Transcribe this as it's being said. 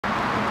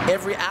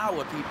Every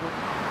hour, people,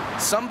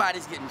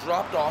 somebody's getting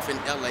dropped off in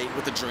LA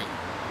with a dream.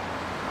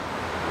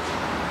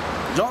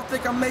 Y'all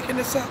think I'm making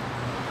this up?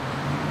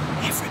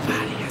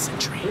 Everybody has a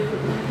dream.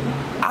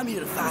 I'm here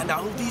to find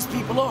out who these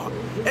people are.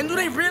 And do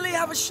they really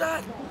have a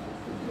shot?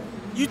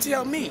 You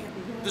tell me.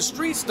 The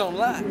streets don't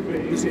lie.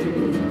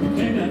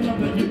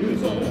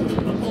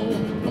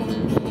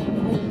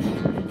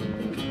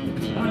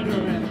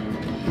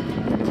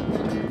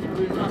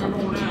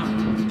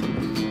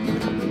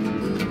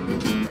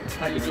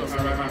 How you doing,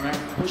 my man?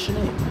 What's your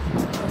name?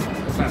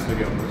 Classic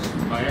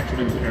Elvis. My actual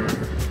name is Eric.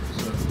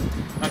 It's a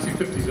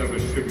 1950s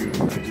Elvis tribute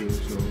I do,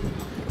 so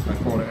I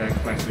call it Act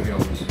Classic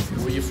Elvis.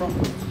 Where you from?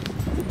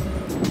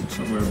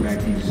 Somewhere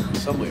back east.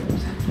 Somewhere.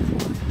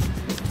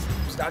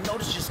 I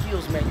noticed your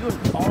skills, man. You're an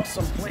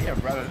awesome player,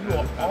 brother. You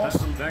are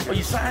awesome. Are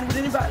you signed with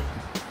anybody?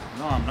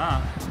 No, I'm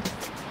not.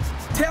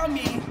 Tell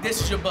me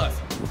this is your bus.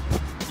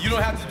 You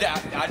don't have to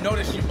doubt it. I know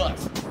this is your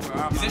bus.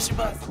 Is this your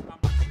bus?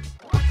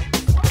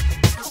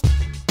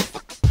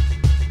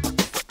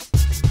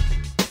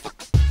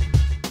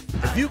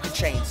 If you could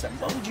change something,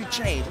 what would you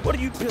change? What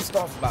are you pissed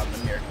off about in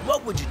America?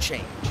 What would you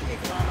change? The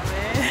economy.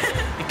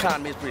 The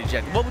economy is pretty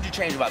objective. What would you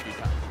change about the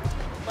economy?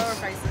 Lower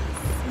prices.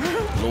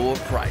 Lower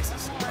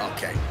prices.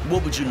 Okay.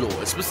 What would you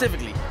lower?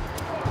 Specifically?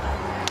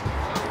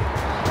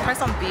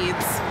 Price on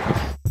beads.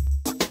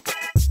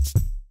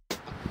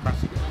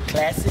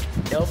 Classic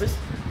Elvis?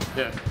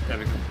 Yeah,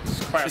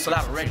 it's classic. It's a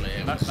lot of regular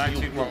Elvis. That's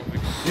 19, well,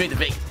 you ain't the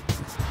Vegas.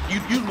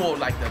 You more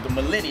like the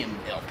millennium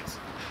Elvis.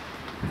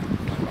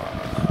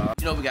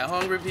 You know, we got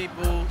hungry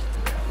people,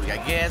 we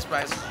got gas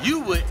prices.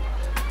 You would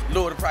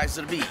lower the price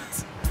of the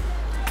beads.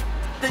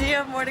 Then you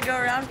have more to go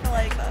around for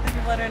like the other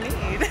people that are in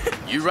need.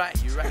 You're right,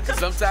 you're right. Because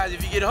sometimes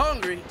if you get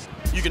hungry,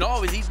 you can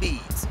always eat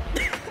beads.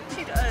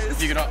 He does.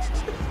 You can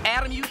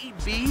Adam, you eat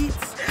beads?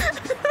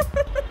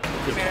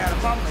 Made out of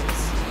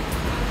pumpkins.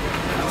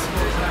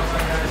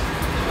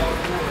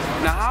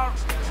 Now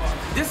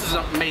this is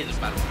amazing,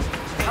 by the way.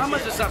 How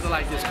much does something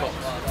like this cost?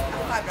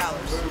 $5.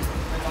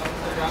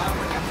 The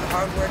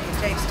hard work it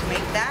takes to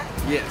make that.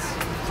 Yes.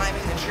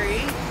 Climbing the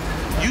tree.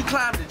 You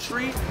climbed the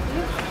tree?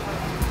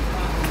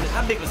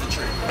 How big was the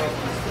tree?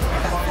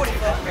 40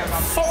 foot.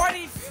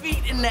 40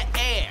 feet in the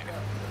air.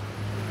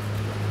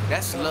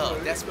 That's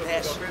love. That's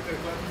passion.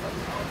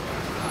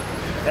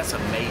 That's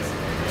amazing.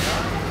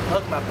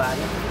 Hug my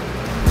body.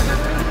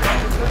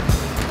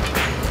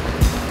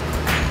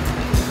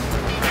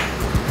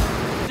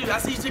 Dude, I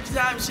see you took your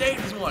time and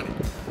shaved this morning.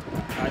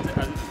 I did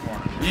this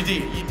morning. You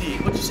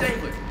did. What'd you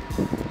shave with?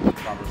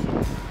 Robert.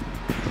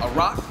 A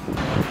rock?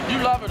 You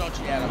love her, don't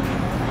you, Adam?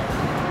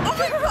 Oh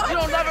my God. You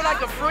don't love her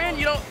like a friend?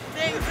 You don't?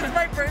 Thanks, it's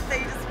my birthday,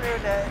 you just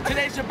ruined it.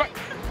 Today's your birthday.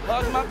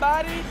 Hug my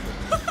body.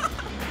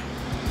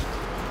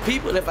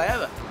 People, if I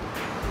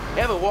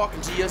ever walk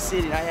into your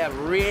city and I have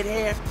red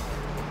hair,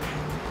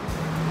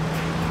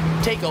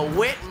 take a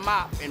wet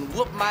mop and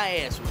whoop my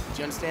ass with it. Do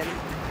you understand me?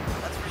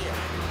 That's for you.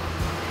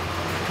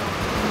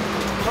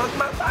 Hug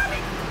my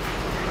body.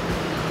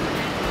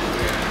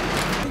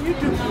 I'm a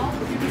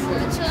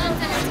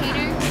children's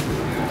entertainer.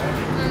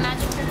 I'm a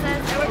magic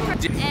princess.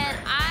 And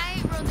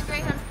I rode the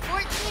Greyhound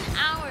 14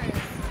 hours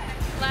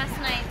last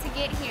night to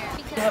get here.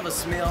 Did it have a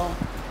smell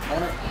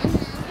on it?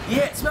 Mm-hmm.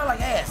 Yeah, it smelled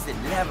like ass, didn't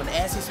it? Did it have an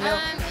assy smell?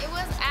 It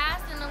was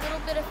ass and a little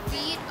bit of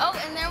feet. Oh,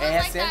 and there was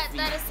like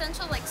that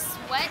essential like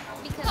sweat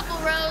because a couple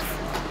rows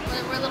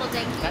were a little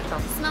danky. It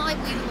smelled like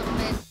weed a little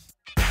bit.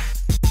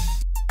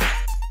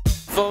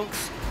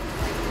 Folks,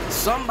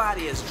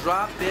 somebody has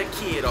dropped their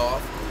kid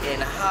off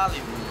in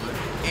Hollywood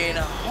in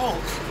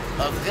hopes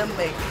of them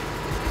making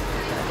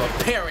a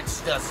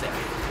parents does that.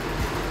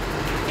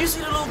 You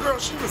see the little girl,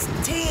 she was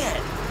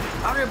 10,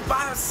 out here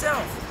by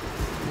herself.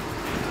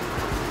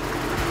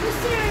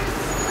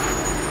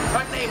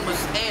 Her name was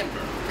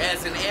Amber,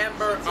 as in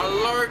Amber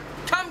Alert,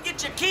 come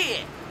get your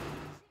kid.